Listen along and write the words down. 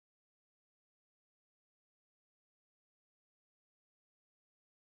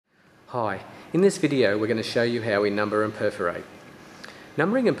Hi, in this video we're going to show you how we number and perforate.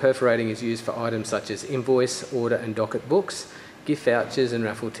 Numbering and perforating is used for items such as invoice, order and docket books, gift vouchers and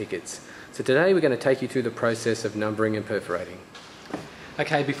raffle tickets. So today we're going to take you through the process of numbering and perforating.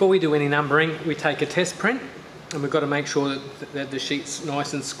 Okay, before we do any numbering, we take a test print and we've got to make sure that the sheet's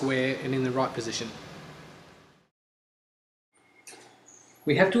nice and square and in the right position.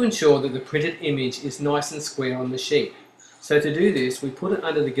 We have to ensure that the printed image is nice and square on the sheet. So to do this, we put it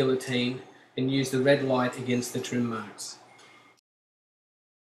under the guillotine and use the red light against the trim marks.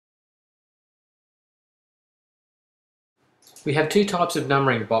 We have two types of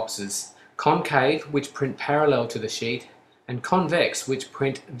numbering boxes, concave, which print parallel to the sheet, and convex, which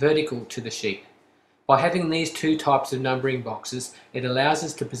print vertical to the sheet. By having these two types of numbering boxes, it allows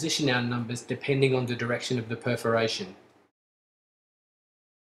us to position our numbers depending on the direction of the perforation.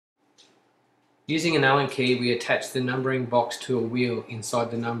 Using an Allen key, we attach the numbering box to a wheel inside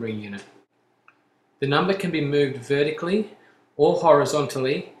the numbering unit. The number can be moved vertically or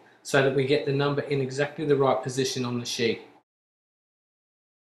horizontally so that we get the number in exactly the right position on the sheet.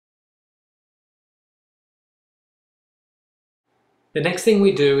 The next thing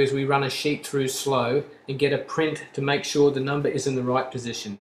we do is we run a sheet through slow and get a print to make sure the number is in the right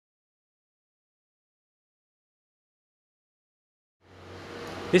position.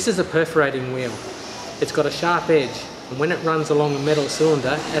 This is a perforating wheel. It's got a sharp edge, and when it runs along a metal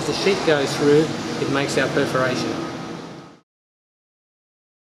cylinder, as the sheet goes through, it makes our perforation.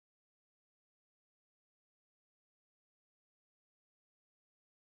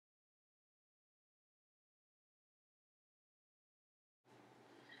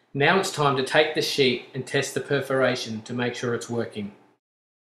 Now it's time to take the sheet and test the perforation to make sure it's working.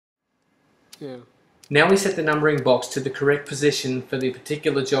 Now we set the numbering box to the correct position for the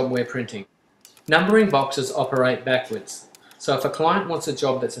particular job we're printing. Numbering boxes operate backwards. So if a client wants a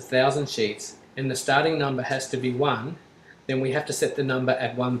job that's 1,000 sheets and the starting number has to be 1, then we have to set the number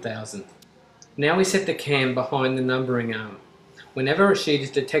at 1,000. Now we set the cam behind the numbering arm. Whenever a sheet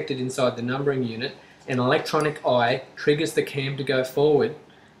is detected inside the numbering unit, an electronic eye triggers the cam to go forward,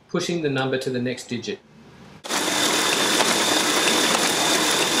 pushing the number to the next digit.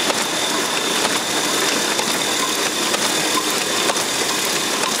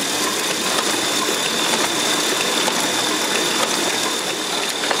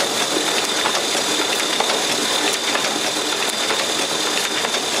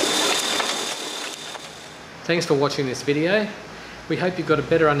 Thanks for watching this video. We hope you've got a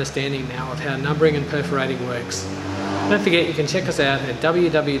better understanding now of how numbering and perforating works. Don't forget you can check us out at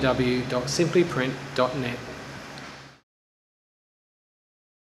www.simplyprint.net.